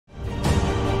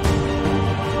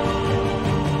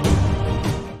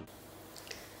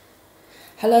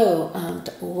Hello and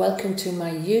welcome to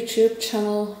my YouTube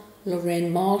channel,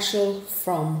 Lorraine Marshall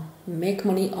from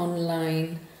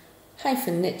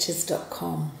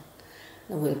makemoneyonline-niches.com.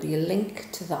 There will be a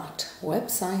link to that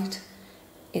website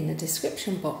in the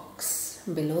description box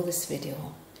below this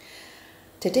video.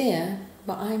 Today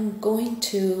I'm going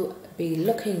to be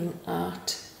looking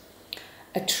at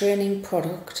a training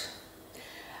product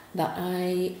that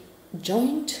I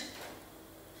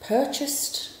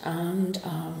purchased and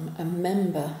am a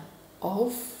member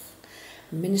of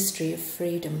Ministry of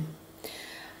Freedom,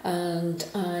 and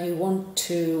I want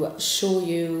to show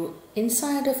you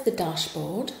inside of the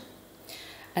dashboard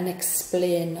and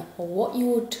explain what you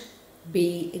would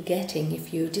be getting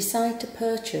if you decide to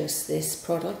purchase this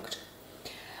product.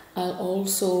 I'll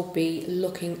also be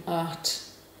looking at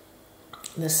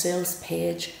the sales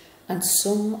page and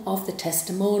some of the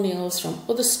testimonials from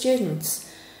other students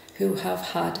who have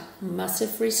had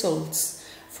massive results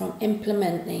from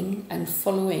implementing and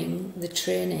following the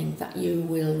training that you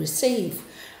will receive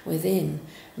within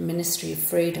Ministry of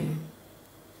Freedom.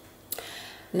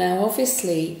 Now,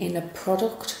 obviously, in a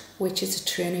product which is a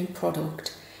training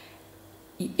product,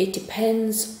 it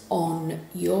depends on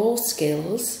your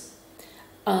skills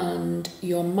and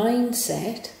your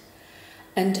mindset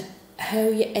and how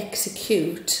you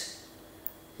execute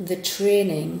the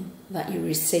training that you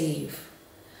receive.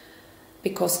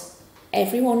 Because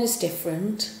everyone is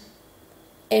different,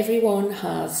 everyone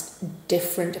has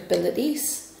different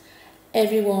abilities,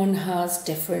 everyone has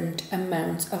different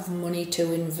amounts of money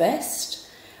to invest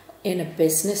in a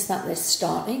business that they're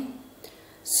starting.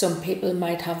 Some people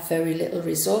might have very little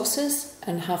resources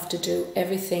and have to do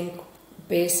everything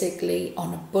basically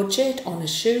on a budget, on a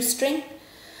shoestring.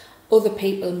 Other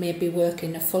people may be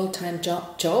working a full-time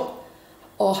job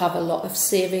or have a lot of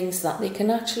savings that they can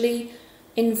actually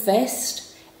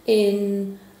invest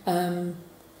in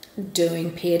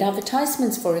doing paid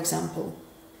advertisements, for example.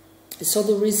 So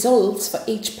the results for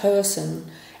each person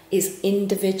is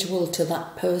individual to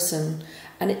that person,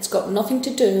 and it's got nothing to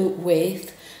do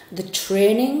with the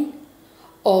training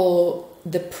or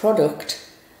the product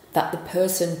that the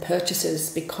person purchases,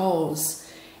 because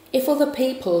if other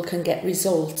people can get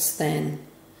results, then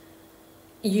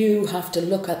you have to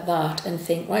look at that and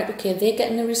think, right, okay, they're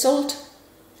getting a result,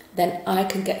 then I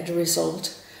can get the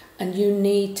result. And you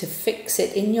need to fix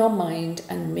it in your mind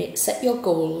and set your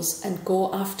goals and go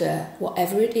after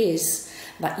whatever it is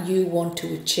that you want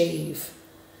to achieve,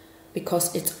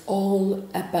 because it's all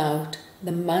about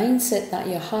the mindset that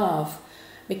you have.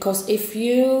 Because if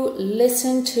you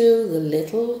listen to the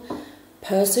little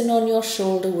person on your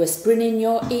shoulder whispering in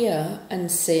your ear and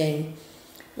saying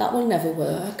that will never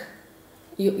work,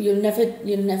 you'll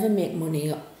never make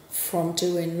money from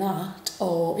doing that,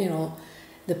 or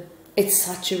it's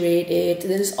saturated,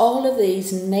 there's all of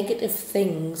these negative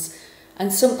things,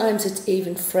 and sometimes it's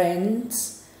even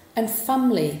friends and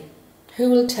family who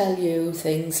will tell you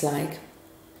things like,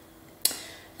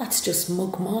 that's just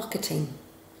mug marketing,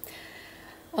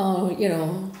 or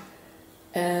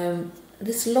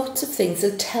there's lots of things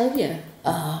they'll tell you.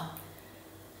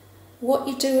 What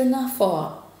you doing that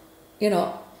for?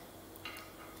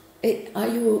 Are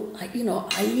you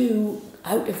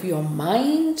out of your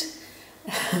mind?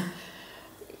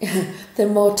 The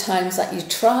more times that you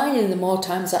try and the more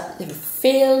times that you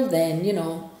fail, then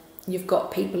you've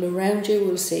got people around you who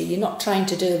will say, you're not trying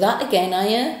to do that again, are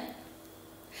you?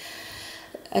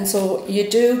 And so you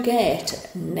do get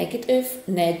negative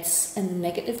Neds and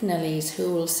negative Nellies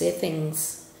who will say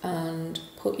things and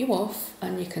put you off,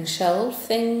 and you can shelve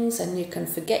things and you can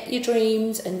forget your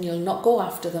dreams and you'll not go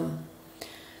after them.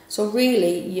 So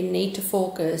really you need to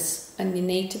focus and you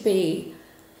need to be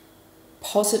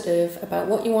positive about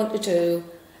what you want to do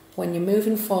when you're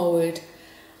moving forward,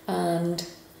 and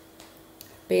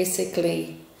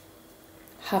basically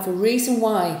have a reason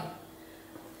why,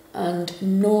 and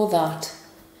know that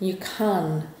you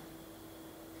can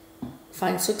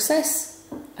find success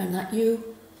and that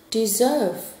you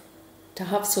deserve to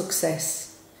have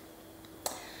success.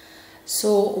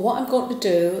 So what I'm going to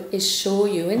do is show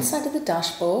you inside of the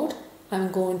dashboard. I'm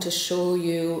going to show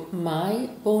you my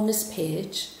bonus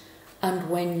page,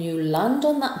 and when you land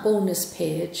on that bonus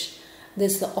page,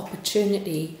 there's the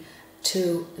opportunity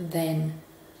to then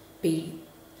be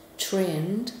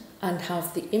trained and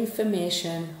have the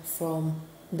information from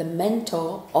the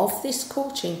mentor of this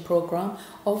coaching program,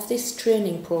 of this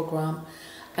training program,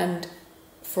 and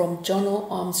from John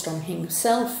Armstrong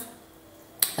himself.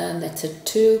 And it's a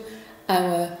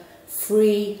 2-hour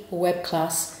free web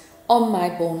class on my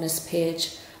bonus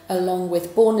page, along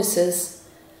with bonuses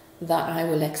that I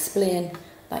will explain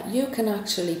that you can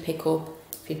actually pick up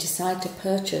if you decide to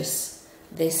purchase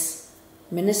this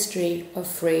Ministry of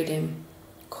Freedom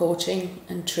coaching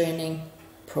and training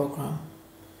program.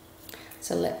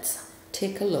 So let's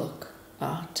take a look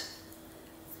at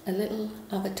a little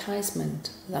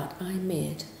advertisement that I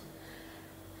made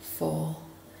for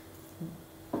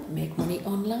Make Money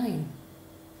Online.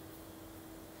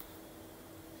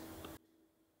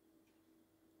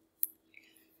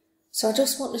 So I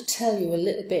just want to tell you a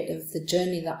little bit of the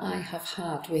journey that I have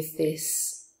had with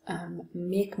this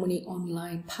Make Money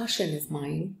Online passion of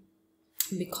mine,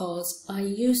 because I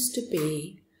used to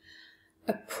be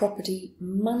a property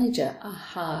manager. I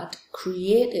had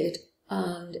created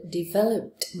and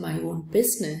developed my own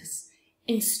business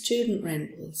in student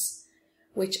rentals,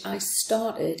 which I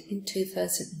started in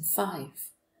 2005.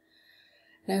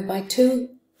 Now by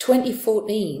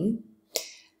 2014,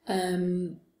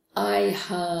 I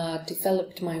had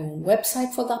developed my own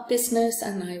website for that business,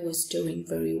 and I was doing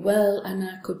very well, and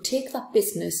I could take that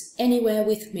business anywhere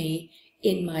with me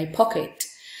in my pocket.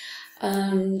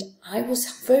 And I was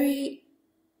very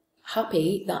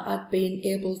happy that I'd been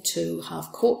able to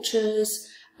have coaches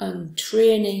and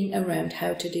training around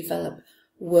how to develop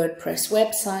WordPress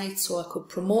websites so I could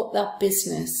promote that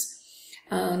business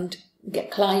and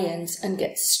get clients and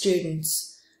get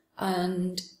students,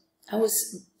 and I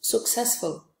was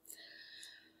successful.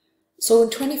 So in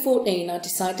 2014 I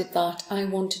decided that I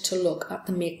wanted to look at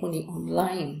the Make Money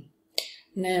Online.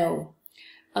 Now,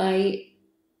 I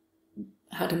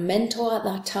had a mentor at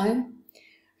that time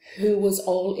who was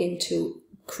all into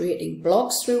creating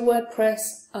blogs through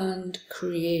WordPress and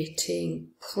creating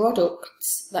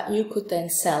products that you could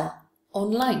then sell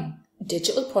online,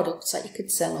 digital products that you could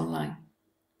sell online.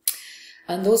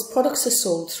 And those products are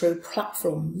sold through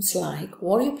platforms like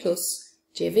Warrior Plus,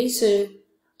 JVZoo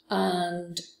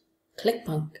and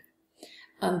ClickBank.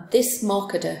 And this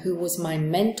marketer, who was my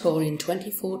mentor in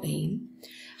 2014,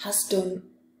 has done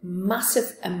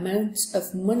massive amounts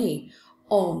of money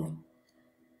on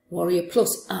Warrior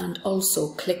Plus and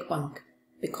also ClickBank,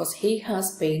 because he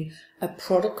has been a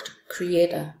product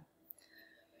creator.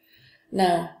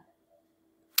 Now,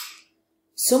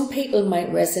 some people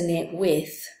might resonate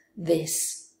with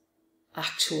this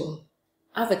actual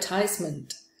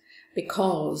advertisement,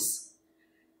 because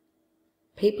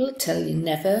people tell you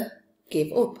never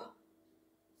give up.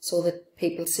 So that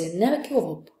people say never give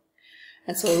up.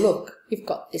 And so look, you've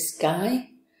got this guy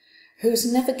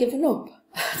who's never given up,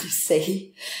 you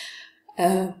see,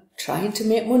 trying to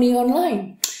make money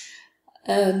online.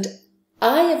 And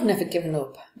I have never given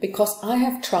up, because I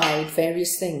have tried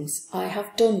various things. I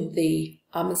have done the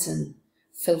Amazon,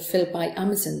 Fulfilled by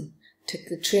Amazon, took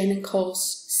the training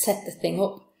course, set the thing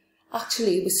up.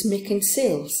 Actually, it was making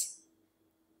sales.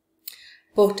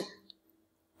 But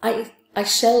I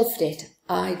shelved it.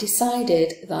 I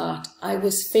decided that I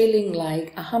was feeling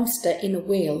like a hamster in a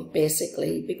wheel,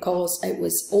 basically, because it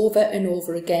was over and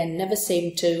over again, never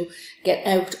seemed to get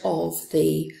out of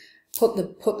the put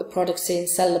the products in,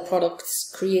 sell the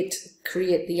products,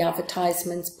 create the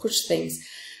advertisements, push things.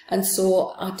 And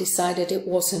so I decided it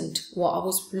wasn't what I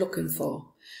was looking for.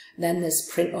 Then there's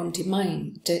print on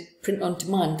demand.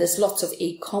 There's lots of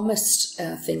e-commerce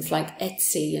things like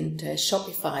Etsy and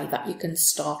Shopify that you can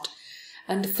start,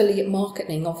 and affiliate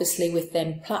marketing, obviously, with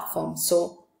them platforms.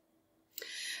 So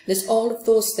there's all of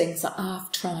those things that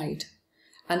I've tried.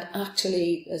 And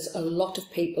actually, there's a lot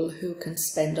of people who can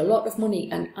spend a lot of money.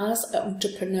 And as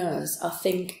entrepreneurs, I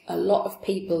think a lot of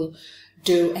people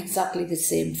do exactly the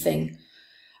same thing.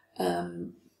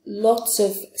 Lots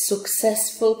of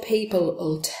successful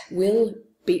people will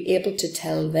be able to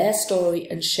tell their story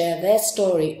and share their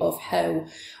story of how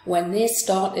when they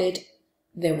started,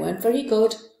 they weren't very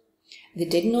good, they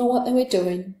didn't know what they were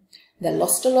doing, they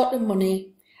lost a lot of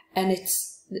money, and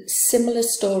it's similar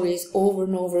stories over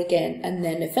and over again. And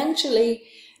then eventually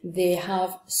they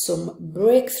have some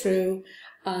breakthrough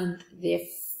and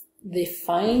they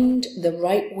find the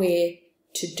right way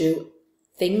to do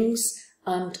things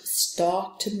and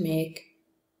start to make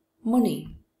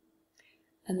money.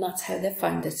 And that's how they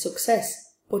find their success.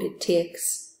 But it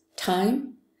takes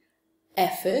time,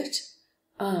 effort,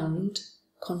 and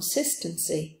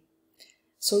consistency.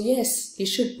 So yes, you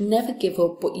should never give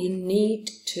up, but you need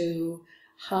to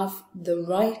have the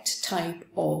right type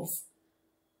of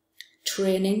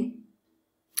training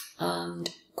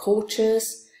and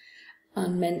coaches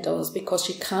and mentors, because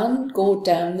you can go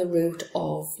down the route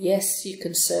of, yes, you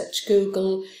can search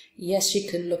Google, yes, you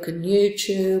can look on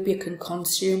YouTube, you can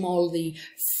consume all the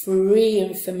free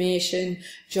information,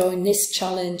 join this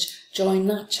challenge, join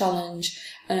that challenge,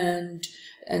 and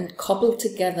cobble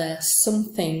together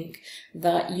something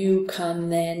that you can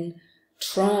then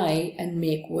try and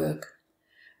make work.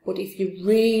 But if you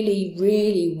really,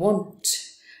 really want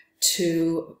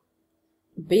to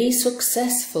be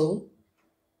successful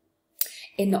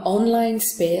in the online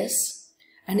space,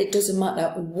 and it doesn't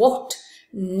matter what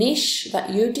niche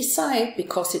that you decide,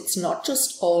 because it's not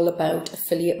just all about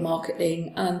affiliate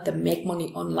marketing and the make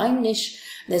money online niche.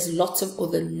 There's lots of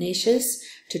other niches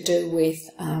to do with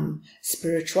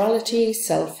spirituality,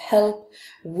 self-help,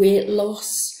 weight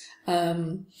loss,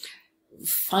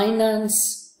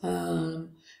 finance,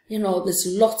 you know, there's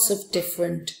lots of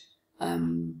different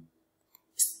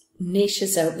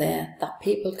niches out there that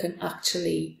people can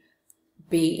actually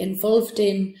be involved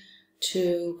in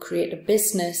to create a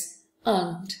business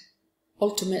and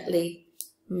ultimately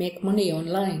make money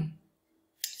online.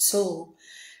 So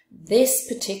this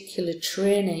particular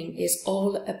training is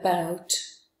all about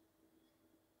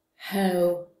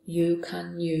how you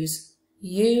can use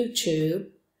YouTube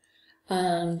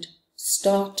and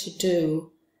start to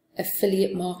do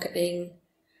affiliate marketing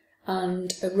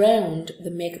and around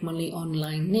the make money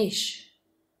online niche.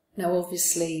 Now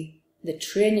obviously the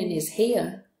training is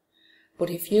here, but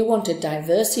if you want to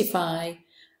diversify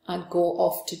and go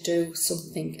off to do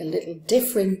something a little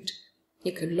different,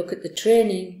 you can look at the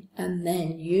training and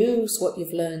then use what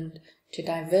you've learned to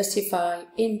diversify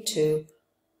into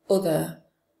other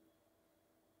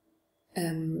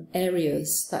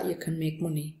areas that you can make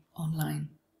money online.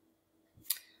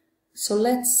 So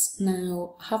let's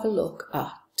now have a look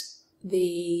at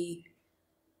the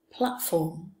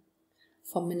platform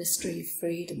for Ministry of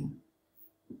Freedom.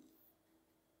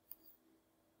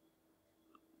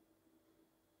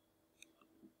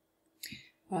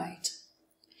 Right,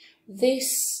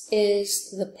 this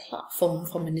is the platform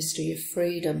for Ministry of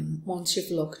Freedom once you've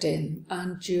logged in,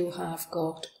 and you have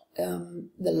got the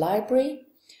library,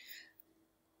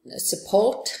 a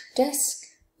support desk,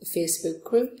 the Facebook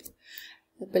group,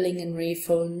 the billing and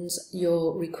refunds,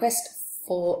 your request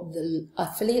for the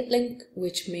affiliate link,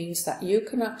 which means that you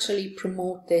can actually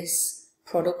promote this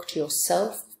product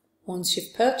yourself once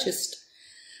you've purchased.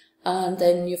 And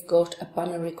then you've got a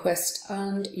banner request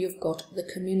and you've got the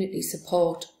community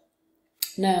support.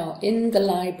 Now in the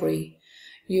library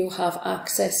you have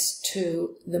access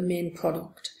to the main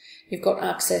product, you've got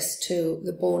access to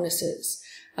the bonuses,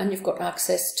 and you've got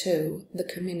access to the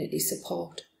community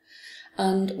support.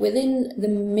 And within the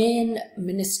main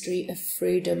Ministry of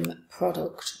Freedom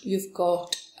product you've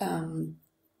got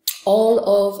all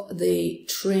of the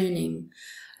training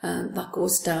that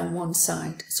goes down one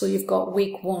side. So you've got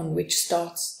week 1, which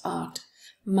starts at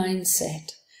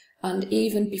mindset, and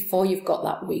even before you've got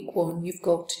that week 1, you've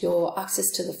got your access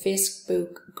to the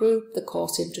Facebook group, the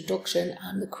course introduction,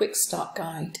 and the quick start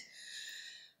guide.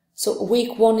 So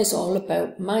week 1 is all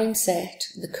about mindset,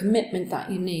 the commitment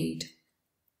that you need.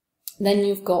 Then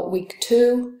you've got week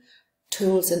 2,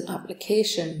 tools and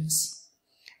applications,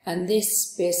 and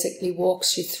this basically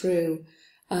walks you through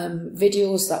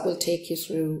videos that will take you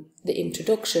through the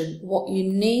introduction, what you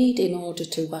need in order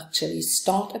to actually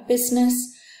start a business,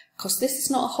 because this is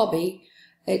not a hobby,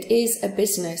 it is a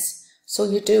business. So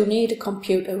you do need a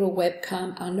computer, a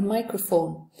webcam and a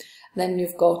microphone. Then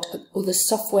you've got other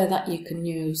software that you can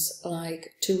use,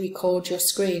 like to record your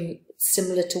screen,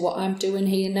 similar to what I'm doing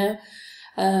here now.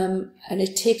 And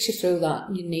it takes you through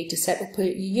that. You need to set up a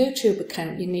YouTube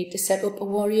account, you need to set up a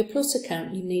Warrior Plus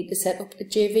account, you need to set up a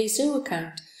JVZoo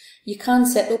account. You can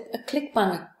set up a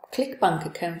ClickBank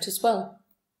account as well.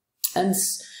 And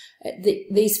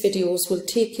these videos will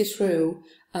take you through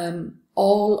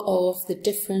all of the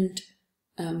different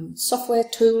software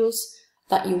tools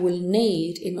that you will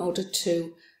need in order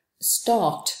to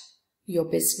start your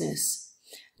business.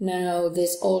 Now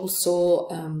there's also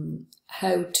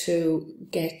how to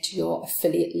get your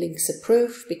affiliate links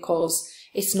approved, because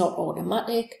it's not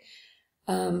automatic.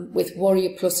 With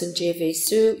Warrior Plus and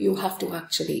JVZoo, you have to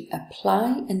actually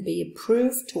apply and be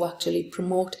approved to actually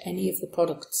promote any of the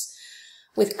products.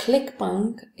 With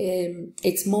ClickBank,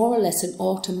 it's more or less an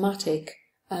automatic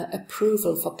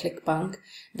approval for ClickBank.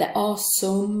 There are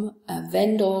some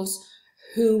vendors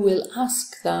who will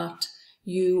ask that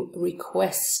you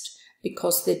request,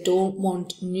 because they don't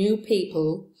want new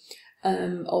people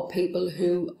or people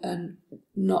who are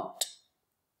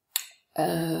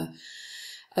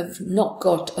have not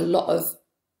got a lot of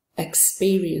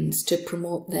experience to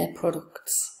promote their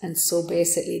products. And so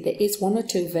basically there is 1 or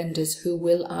 2 vendors who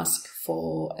will ask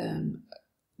for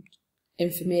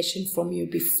information from you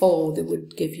before they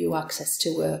would give you access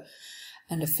to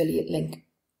an affiliate link.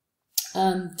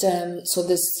 And so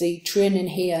there's the training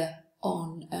here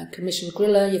on Commission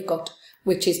Griller. You've got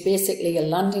which is basically a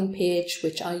landing page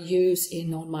which I use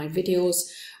in all my videos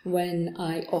when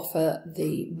I offer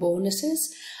the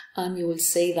bonuses. And you will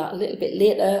see that a little bit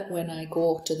later when I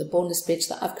go to the bonus page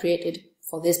that I've created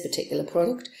for this particular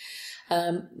product.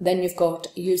 Then you've got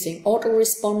using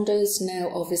autoresponders.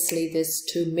 Now obviously there's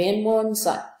two main ones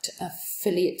that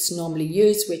affiliates normally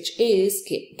use, which is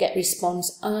GetResponse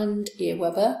and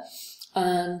Aweber.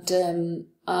 And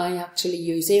I actually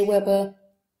use Aweber,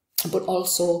 but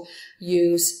also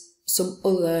use some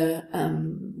other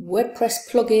WordPress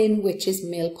plugin, which is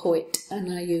MailPoet,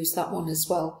 and I use that one as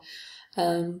well.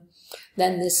 Then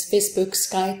there's Facebook,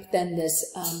 Skype, then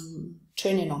there's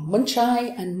training on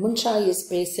Munchai, and Munchai is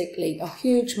basically a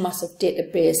huge, massive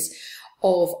database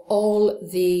of all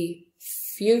the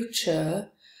future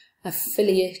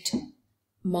affiliate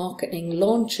marketing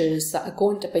launches that are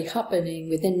going to be happening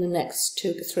within the next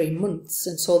 2 to 3 months.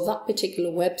 And so that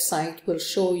particular website will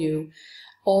show you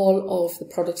all of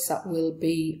the products that will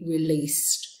be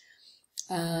released.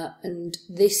 And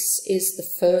this is the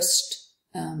first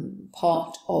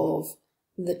part of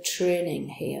the training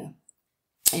here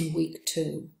in week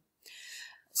 2.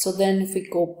 So then if we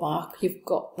go back, you've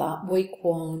got that week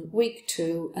 1, week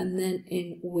 2, and then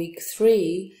in week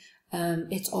 3,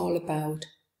 it's all about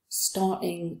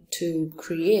starting to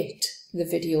create the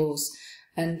videos.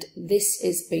 And this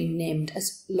is being named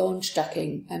as launch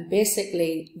stacking. And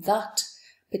basically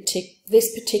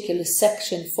this particular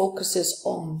section focuses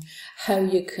on how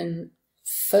you can,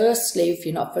 firstly, if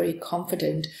you're not very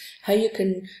confident, how you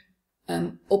can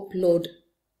upload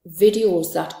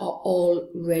videos that are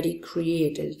already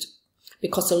created,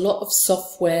 because a lot of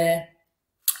software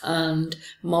and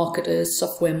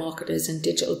software marketers and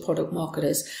digital product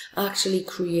marketers actually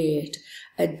create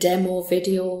a demo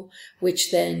video which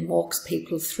then walks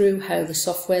people through how the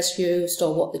software is used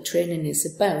or what the training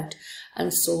is about.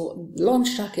 And so launch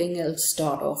stacking will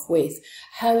start off with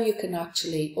how you can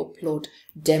actually upload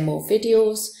demo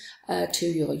videos to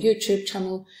your YouTube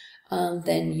channel, and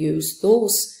then use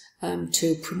those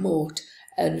to promote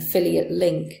an affiliate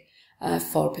link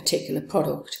for a particular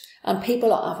product. And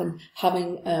people are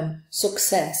having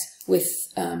success with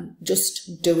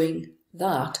just doing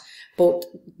that. But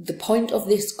the point of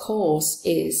this course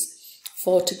is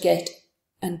to get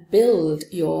and build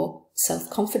your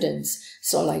self-confidence.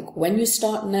 So like when you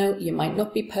start out, you might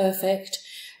not be perfect.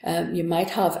 You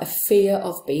might have a fear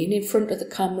of being in front of the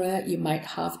camera. You might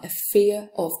have a fear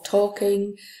of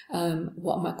talking.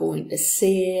 What am I going to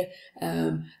say?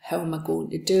 How am I going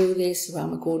to do this? How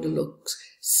am I going to look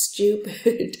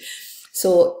stupid?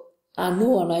 So I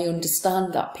know and I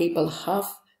understand that people have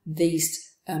these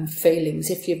feelings.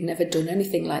 If you've never done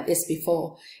anything like this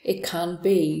before, it can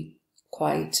be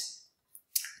quite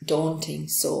daunting.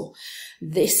 So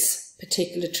this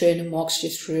particular training walks you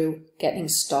through getting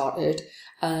started,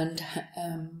 and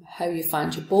how you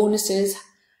find your bonuses,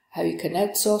 how you can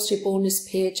outsource your bonus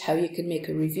page, how you can make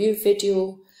a review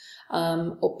video,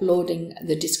 uploading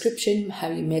the description, how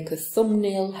you make a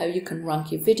thumbnail, how you can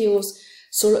rank your videos.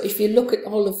 So if you look at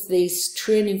all of these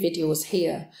training videos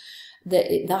here,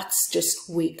 that's just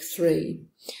week 3.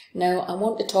 Now I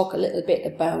want to talk a little bit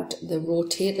about the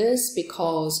rotators,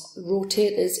 because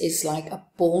rotators is like a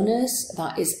bonus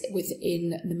that is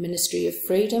within the Ministry of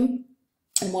Freedom.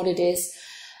 And what it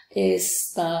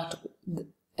is that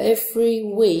every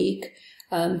week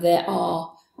there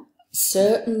are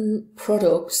certain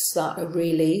products that are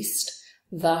released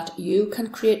that you can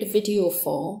create a video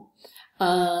for,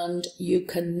 and you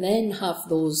can then have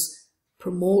those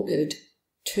promoted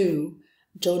to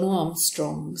John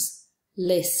Armstrong's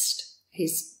list,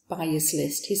 his buyers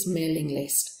list, his mailing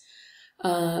list.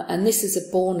 And this is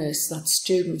a bonus that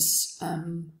students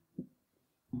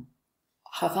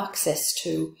have access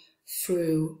to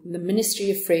through the Ministry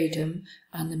of Freedom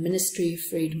and the Ministry of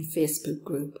Freedom Facebook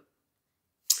group.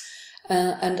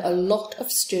 And a lot of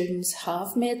students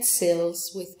have made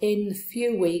sales within a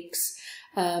few weeks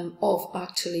of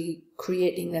actually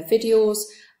creating their videos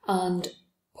and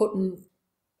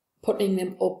putting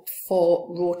them up for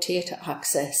rotator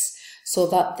access, so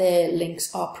that their links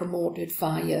are promoted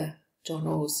via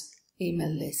Jono's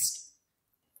email list.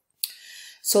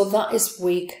 So that is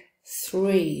week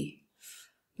 3.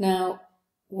 Now,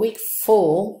 week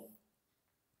 4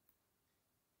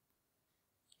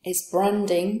 is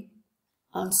branding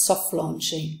and soft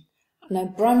launching. Now,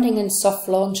 branding and soft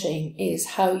launching is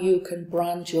how you can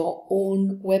brand your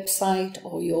own website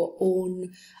or your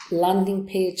own landing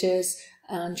pages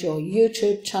and your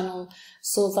YouTube channel,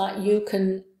 so that you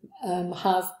can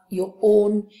have your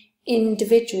own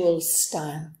individual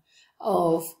style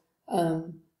of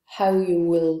how you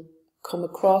will come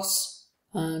across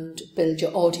and build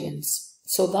your audience.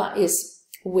 So that is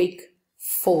week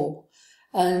 4.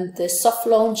 And the soft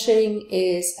launching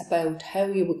is about how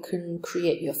you can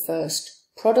create your first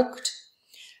product,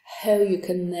 how you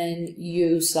can then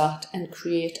use that and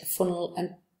create a funnel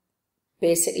and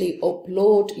basically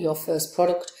upload your first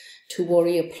product to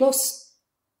Warrior Plus,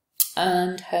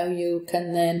 and how you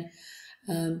can then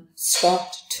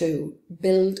start to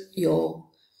build your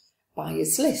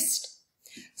buyers list.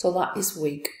 So that is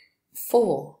week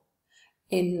 4.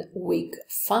 In week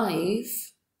 5,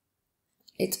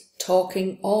 it's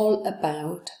talking all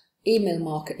about email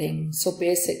marketing. So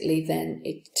basically then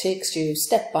it takes you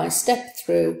step by step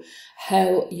through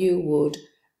how you would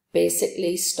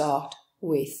basically start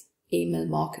with email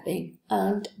marketing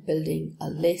and building a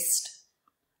list.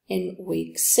 In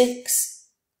week 6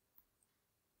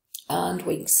 and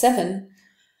week 7,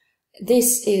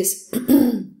 this is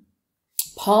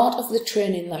part of the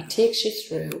training that takes you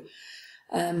through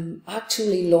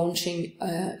actually launching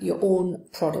your own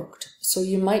product. So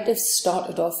you might have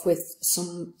started off with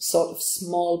some sort of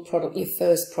small product, your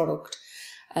first product,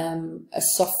 a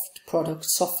soft product,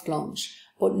 soft launch.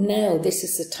 But now this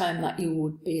is the time that you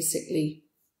would basically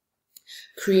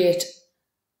create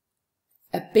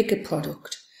a bigger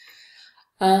product.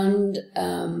 And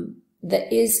there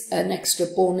is an extra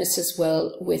bonus as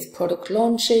well with product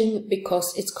launching,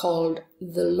 because it's called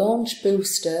the Launch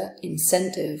Booster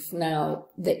Incentive. Now,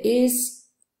 there is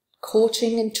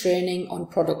coaching and training on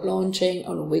product launching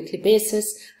on a weekly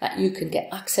basis that you can get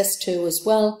access to as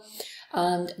well.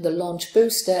 And the Launch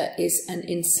Booster is an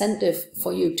incentive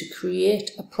for you to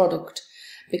create a product,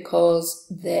 because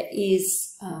there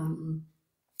is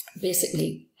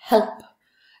basically help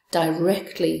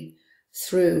directly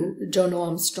through John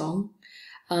Armstrong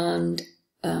and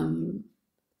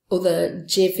other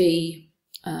JV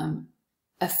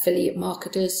affiliate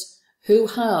marketers who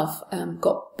have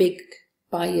got big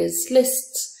buyers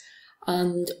lists.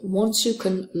 And once you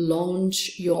can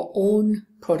launch your own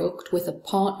product with a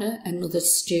partner, another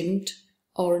student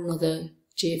or another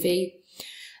JV,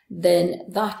 then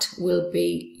that will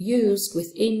be used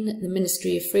within the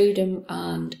Ministry of Freedom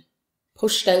and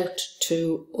pushed out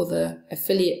to other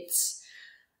affiliates.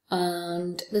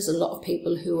 And there's a lot of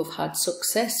people who have had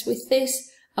success with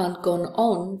this and gone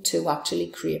on to actually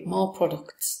create more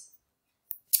products.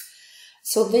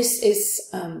 So this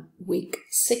is week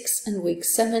 6 and week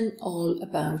 7, all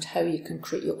about how you can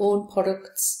create your own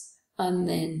products and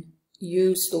then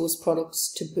use those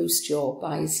products to boost your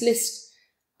buyers list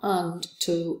and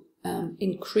to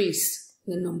increase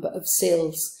the number of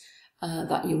sales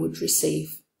that you would receive.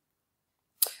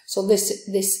 So this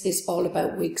is all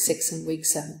about week 6 and week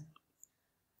 7.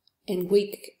 In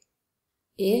week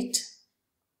 8,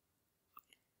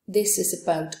 this is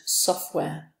about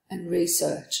software and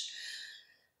research,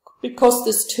 because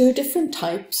there's 2 different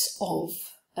types of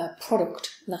product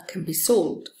that can be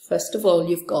sold. First of all,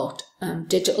 you've got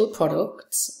digital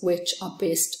products, which are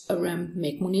based around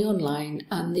make money online,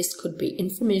 and this could be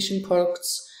information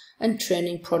products and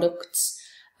training products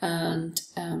and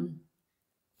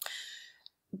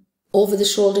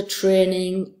over-the-shoulder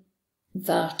training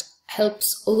that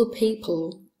helps other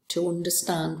people to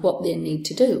understand what they need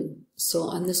to do. So,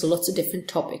 and there's lots of different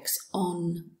topics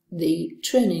on the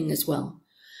training as well.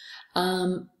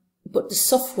 But the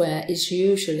software is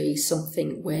usually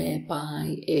something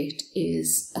whereby it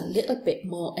is a little bit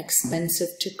more expensive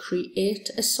to create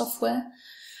a software.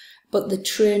 But the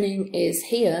training is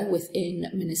here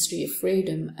within Ministry of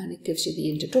Freedom, and it gives you the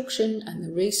introduction and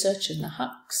the research and the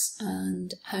hacks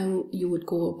and how you would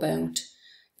go about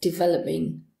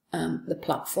developing the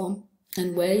platform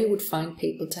and where you would find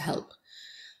people to help.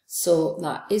 So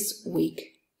that is week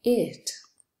 8.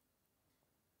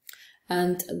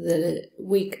 And the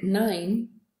week 9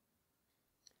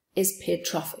 is paid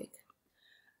traffic.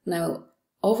 Now,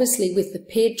 obviously with the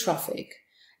paid traffic,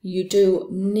 you do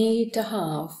need to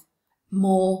have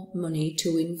more money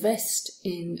to invest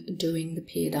in doing the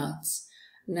paid ads.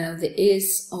 Now, there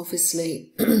is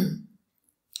obviously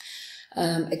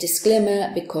a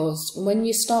disclaimer, because when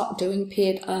you start doing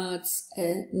paid ads,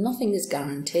 nothing is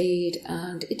guaranteed,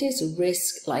 and it is a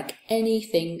risk like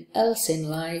anything else in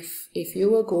life. If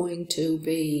you are going to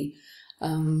be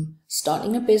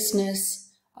starting a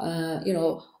business,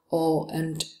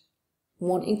 and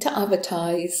wanting to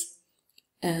advertise,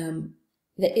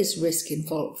 there is risk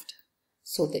involved.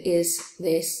 So there is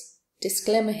this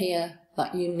disclaimer here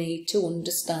that you need to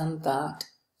understand that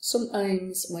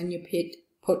sometimes when you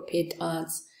put paid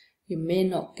ads, you may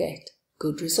not get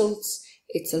good results.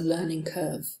 It's a learning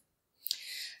curve.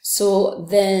 So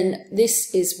then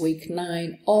this is week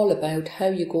 9, all about how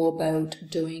you go about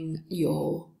doing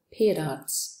your paid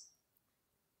ads.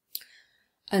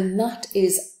 And that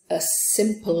is a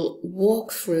simple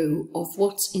walkthrough of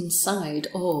what's inside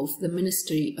of the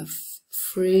Ministry of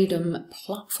Freedom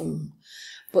platform.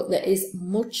 But there is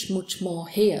much, much more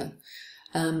here.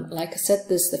 Like I said,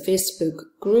 there's the Facebook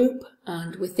group,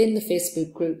 and within the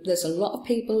Facebook group, there's a lot of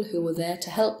people who are there to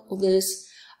help others.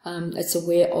 It's a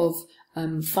way of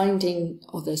finding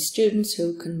other students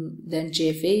who can then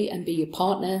JV and be your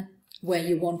partner where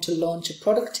you want to launch a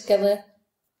product together.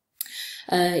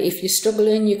 If you're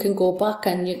struggling, you can go back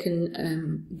and you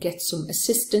can get some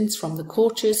assistance from the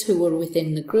coaches who are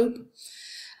within the group.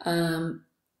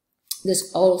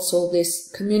 There's also this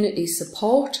community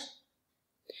support,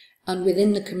 and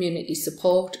within the community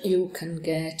support you can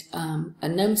get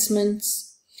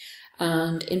announcements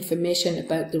and information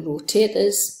about the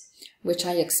rotators, which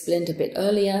I explained a bit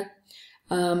earlier.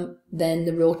 Then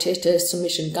the rotator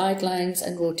submission guidelines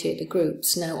and rotator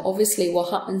groups. Now obviously what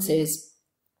happens is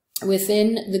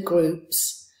within the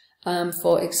groups,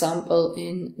 for example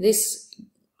in this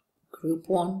group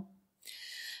 1,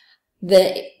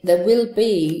 there will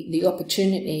be the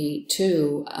opportunity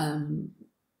to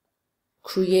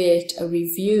create a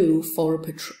review for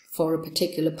a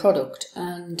particular product,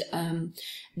 and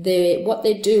what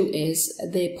they do is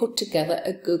they put together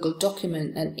a Google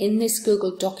document, and in this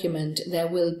Google document there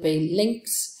will be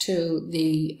links to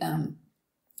the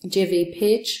JV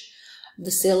page,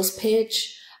 the sales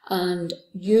page, and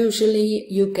usually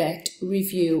you get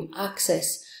review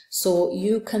access. So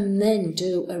you can then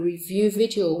do a review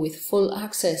video with full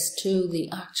access to the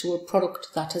actual product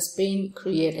that has been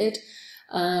created,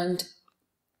 and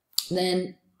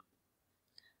then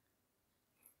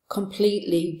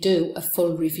completely do a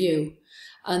full review.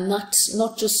 And that's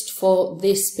not just for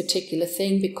this particular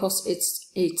thing, because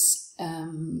it's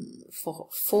for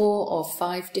 4 or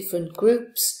 5 different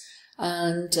groups,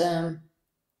 and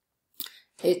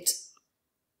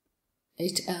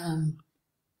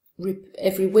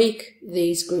every week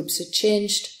these groups are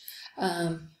changed.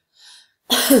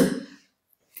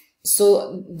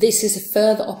 So this is a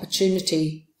further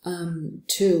opportunity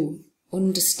to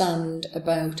understand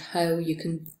about how you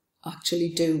can actually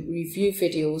do review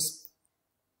videos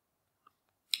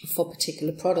for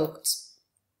particular products.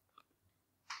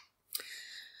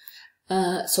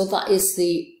 So that is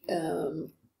the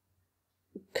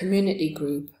community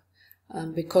group,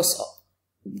 because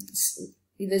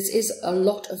there is a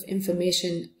lot of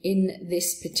information in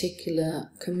this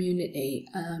particular community,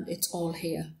 and it's all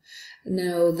here.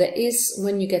 Now there is,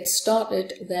 when you get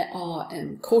started, there are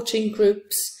coaching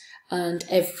groups, and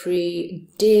every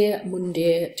day,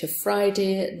 Monday to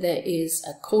Friday, there is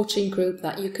a coaching group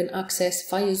that you can access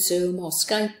via Zoom or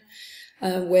Skype,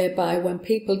 whereby when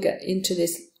people get into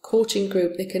this coaching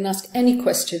group, they can ask any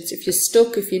questions. If you're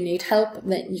stuck, if you need help,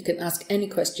 then you can ask any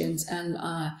questions. And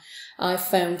I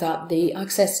found that the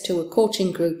access to a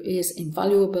coaching group is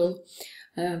invaluable,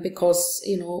 because,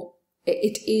 you know,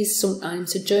 it is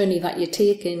sometimes a journey that you're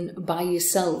taking by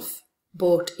yourself.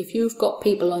 But if you've got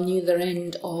people on the other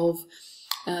end of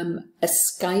a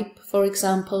Skype, for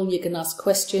example, you can ask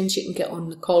questions, you can get on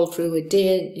the call through a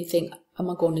day, and you think, am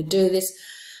I going to do this?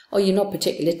 Or you're not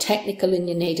particularly technical and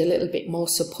you need a little bit more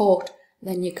support,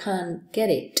 then you can get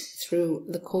it through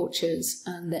the coaches,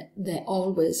 and they're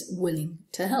always willing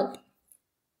to help.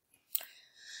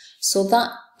 So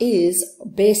that is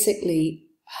basically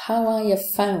how I have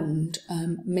found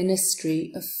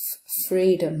Ministry of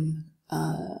Freedom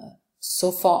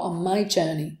so far on my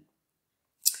journey.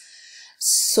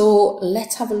 So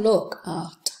let's have a look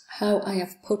at how I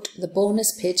have put the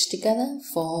bonus page together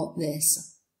for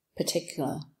this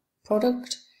particular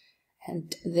product,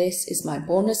 and this is my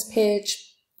bonus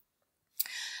page.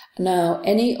 Now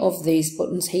any of these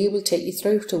buttons here will take you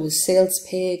through to a sales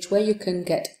page where you can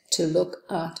get to look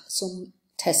at some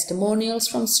testimonials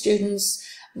from students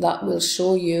that will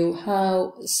show you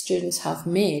how students have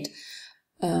made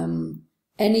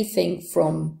anything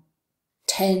from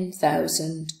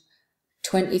 10,000,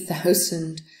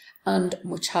 20,000 and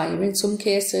much higher in some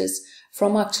cases,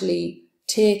 from actually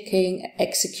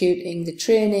executing the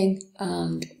training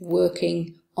and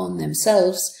working on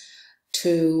themselves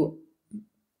to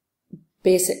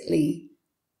basically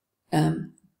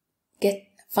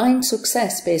find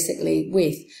success basically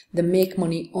with the make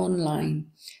money online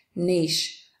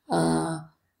niche.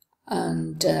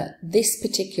 This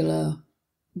particular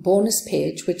bonus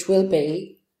page, which will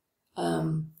be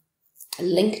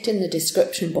linked in the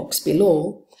description box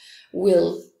below,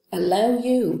 will allow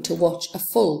you to watch a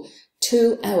full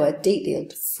 2-hour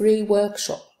detailed free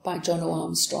workshop by John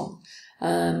Armstrong.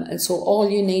 And so all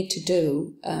you need to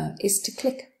do is to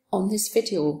click on this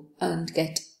video and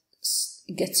get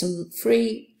some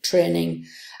free training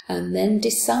and then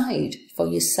decide for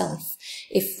yourself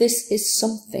if this is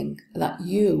something that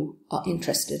you are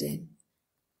interested in.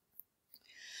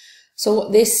 So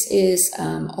this is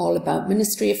all about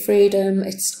Ministry of Freedom.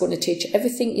 It's going to teach you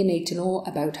everything you need to know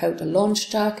about how to launch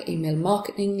track, email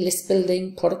marketing, list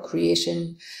building, product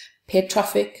creation, paid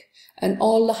traffic, and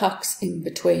all the hacks in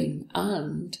between.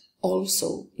 And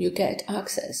also you get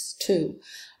access to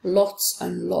lots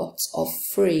and lots of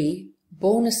free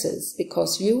bonuses,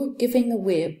 because you are giving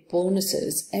away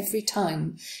bonuses every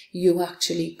time you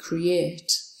actually create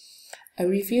a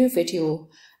review video.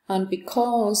 And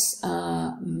because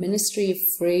Ministry of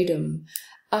Freedom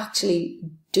actually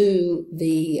do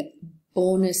the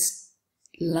bonus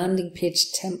landing page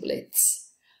templates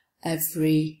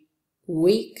every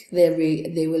week,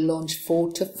 they will launch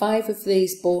 4 to 5 of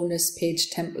these bonus page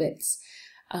templates.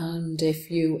 And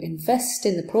if you invest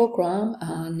in the program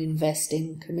and invest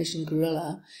in Commission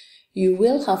Gorilla, you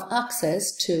will have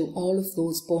access to all of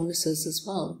those bonuses as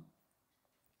well.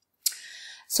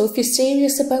 So if you're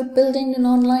serious about building an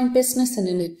online business and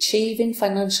in achieving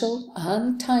financial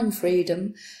and time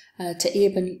freedom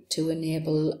to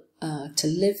enable to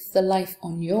live the life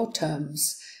on your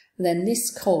terms, then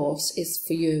this course is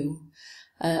for you.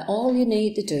 All you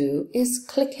need to do is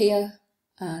click here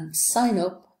and sign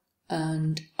up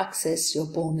and access your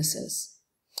bonuses.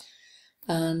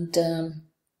 And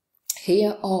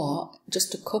here are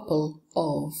just a couple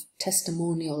of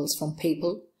testimonials from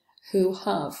people who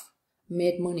have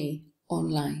made money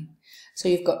online. So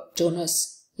you've got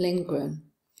Jonas Lindgren.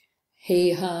 He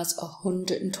has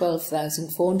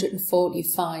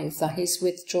 112,445 that he's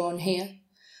withdrawn here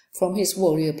from his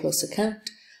Warrior Plus account.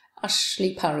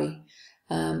 Ashley Parry,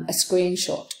 a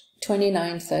screenshot,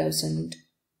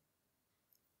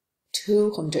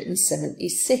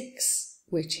 29,276,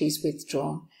 which he's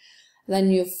withdrawn.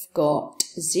 Then you've got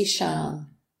Zishan,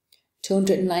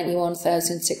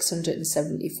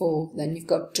 291,674. Then you've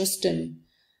got Justin,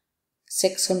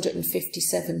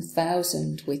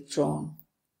 657,000 withdrawn.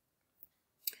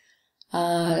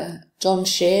 John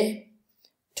Shea,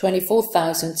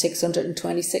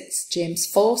 24,626. James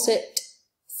Fawcett,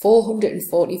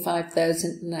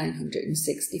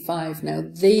 445,965. Now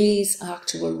these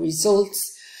actual results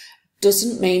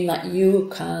doesn't mean that you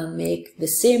can make the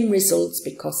same results,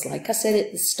 because like I said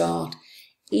at the start,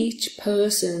 each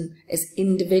person is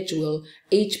individual.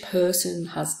 Each person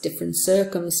has different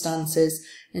circumstances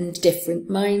and different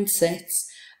mindsets.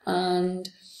 And,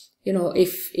 you know,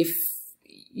 if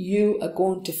you are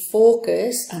going to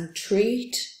focus and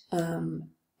treat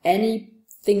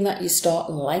anything that you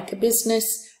start like a business,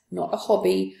 not a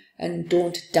hobby, and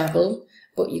don't dabble,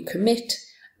 but you commit,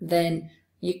 then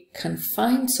you can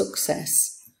find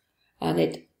success.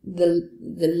 And the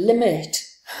limit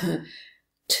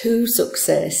to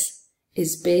success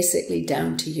is basically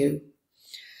down to you.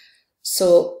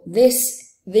 So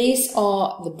these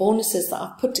are the bonuses that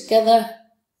I've put together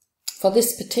for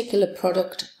this particular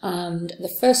product, and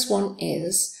the first one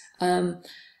is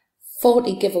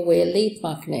 40 giveaway lead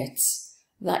magnets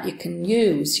that you can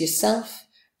use yourself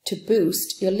to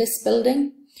boost your list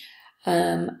building.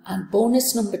 And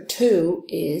bonus number 2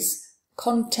 is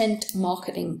content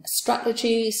marketing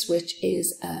strategies, which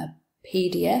is a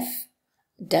PDF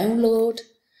download.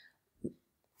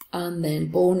 And then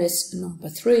bonus number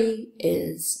 3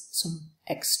 is some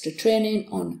extra training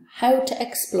on how to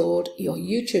explode your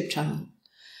YouTube channel.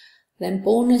 Then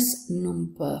bonus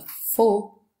number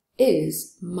 4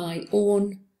 is my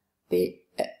own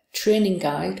training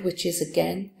guide, which is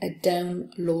again a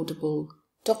downloadable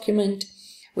document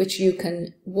which you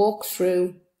can walk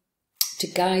through to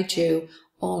guide you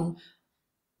on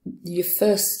your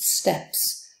first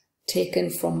steps, taken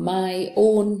from my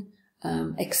own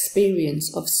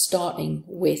experience of starting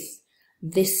with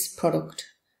this product,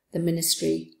 the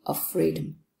Ministry of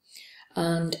Freedom.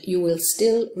 And you will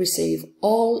still receive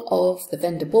all of the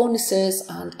vendor bonuses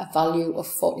and a value of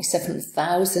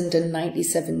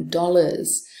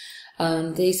 $47,097.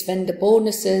 And these vendor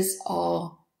bonuses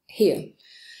are here.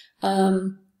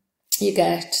 You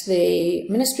get the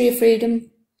Ministry of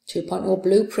Freedom 2.0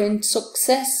 Blueprint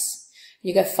Success.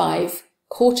 You get 5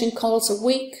 coaching calls a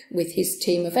week with his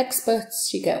team of experts.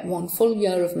 You get 1 full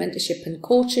year of mentorship and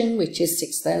coaching, which is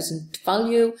 $6,000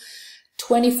 value.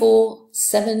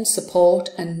 24/7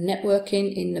 support and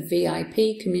networking in the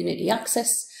VIP community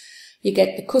access. You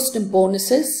get the custom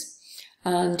bonuses,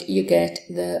 and you get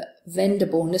the vendor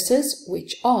bonuses,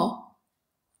 which are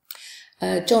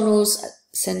Jono's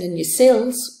sending you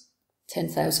sales,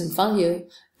 10,000 value,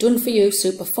 done for you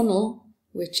super funnel,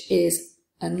 which is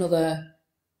another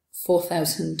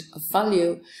 4,000 of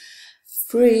value,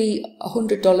 free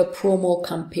 $100 promo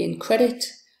campaign credit,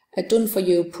 a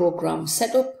done-for-you program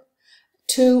setup.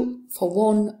 2 for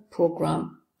 1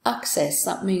 program access.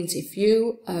 That means if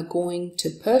you are going to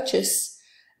purchase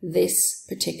this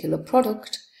particular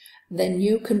product, then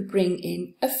you can bring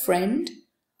in a friend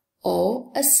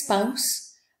or a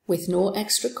spouse with no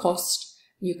extra cost.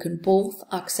 You can both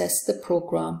access the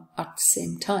program at the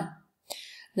same time.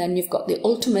 Then you've got the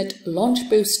ultimate launch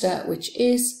booster, which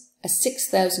is a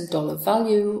 $6,000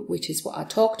 value, which is what I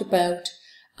talked about,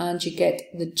 and you get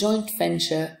the joint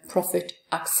venture profit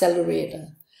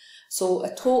accelerator. So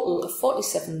a total of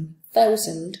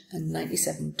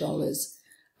 $47,097,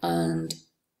 and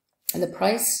the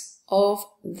price of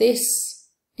this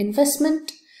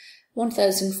investment,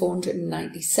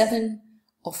 $1,497,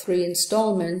 or 3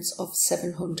 installments of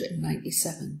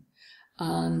 $797.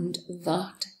 And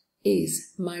that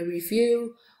is my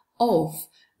review of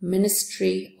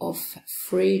Ministry of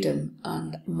Freedom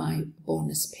and my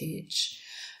bonus page.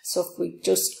 So if we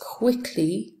just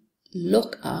quickly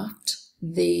look at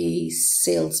the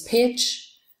sales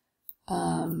page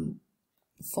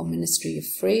for Ministry of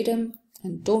Freedom,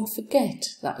 and don't forget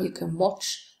that you can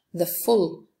watch the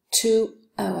full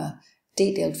 2-hour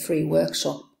detailed free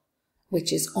workshop,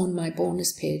 which is on my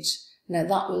bonus page. Now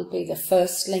that will be the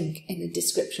first link in the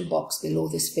description box below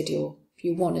this video if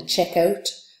you want to check out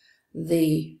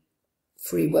the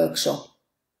free workshop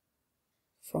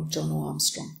from John O.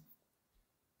 Armstrong.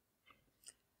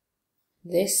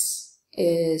 This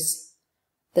is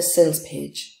the sales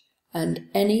page, and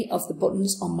any of the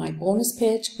buttons on my bonus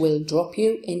page will drop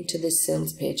you into this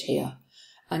sales page here,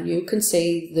 and you can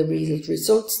see the real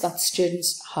results that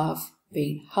students have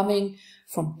been having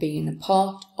from being a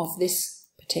part of this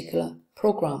particular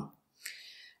program.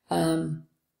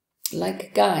 Like a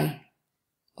guy,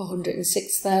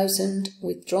 106,000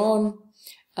 withdrawn,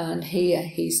 and here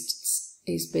he's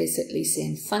basically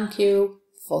saying thank you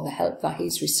for the help that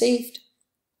he's received.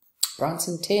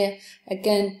 Branson Tier,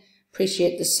 again,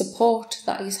 appreciate the support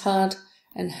that he's had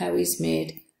and how he's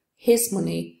made his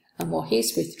money and what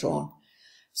he's withdrawn.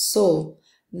 So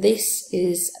this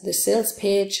is the sales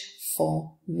page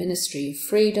for Ministry of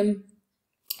Freedom,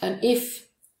 and if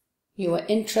you are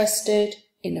interested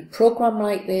in a program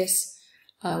like this,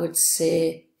 I would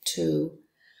say to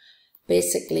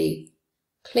basically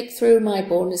click through my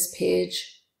bonus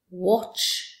page,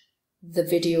 watch the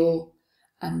video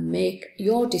and make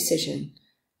your decision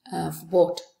of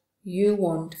what you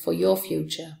want for your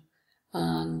future.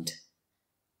 And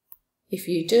if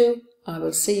you do, I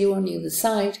will see you on the other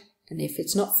side, and if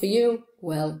it's not for you,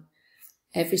 well,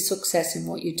 every success in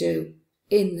what you do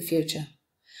in the future.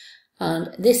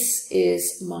 And this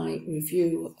is my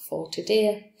review for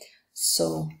today.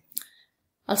 So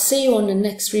I'll see you on the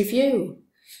next review.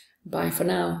 Bye for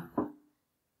now.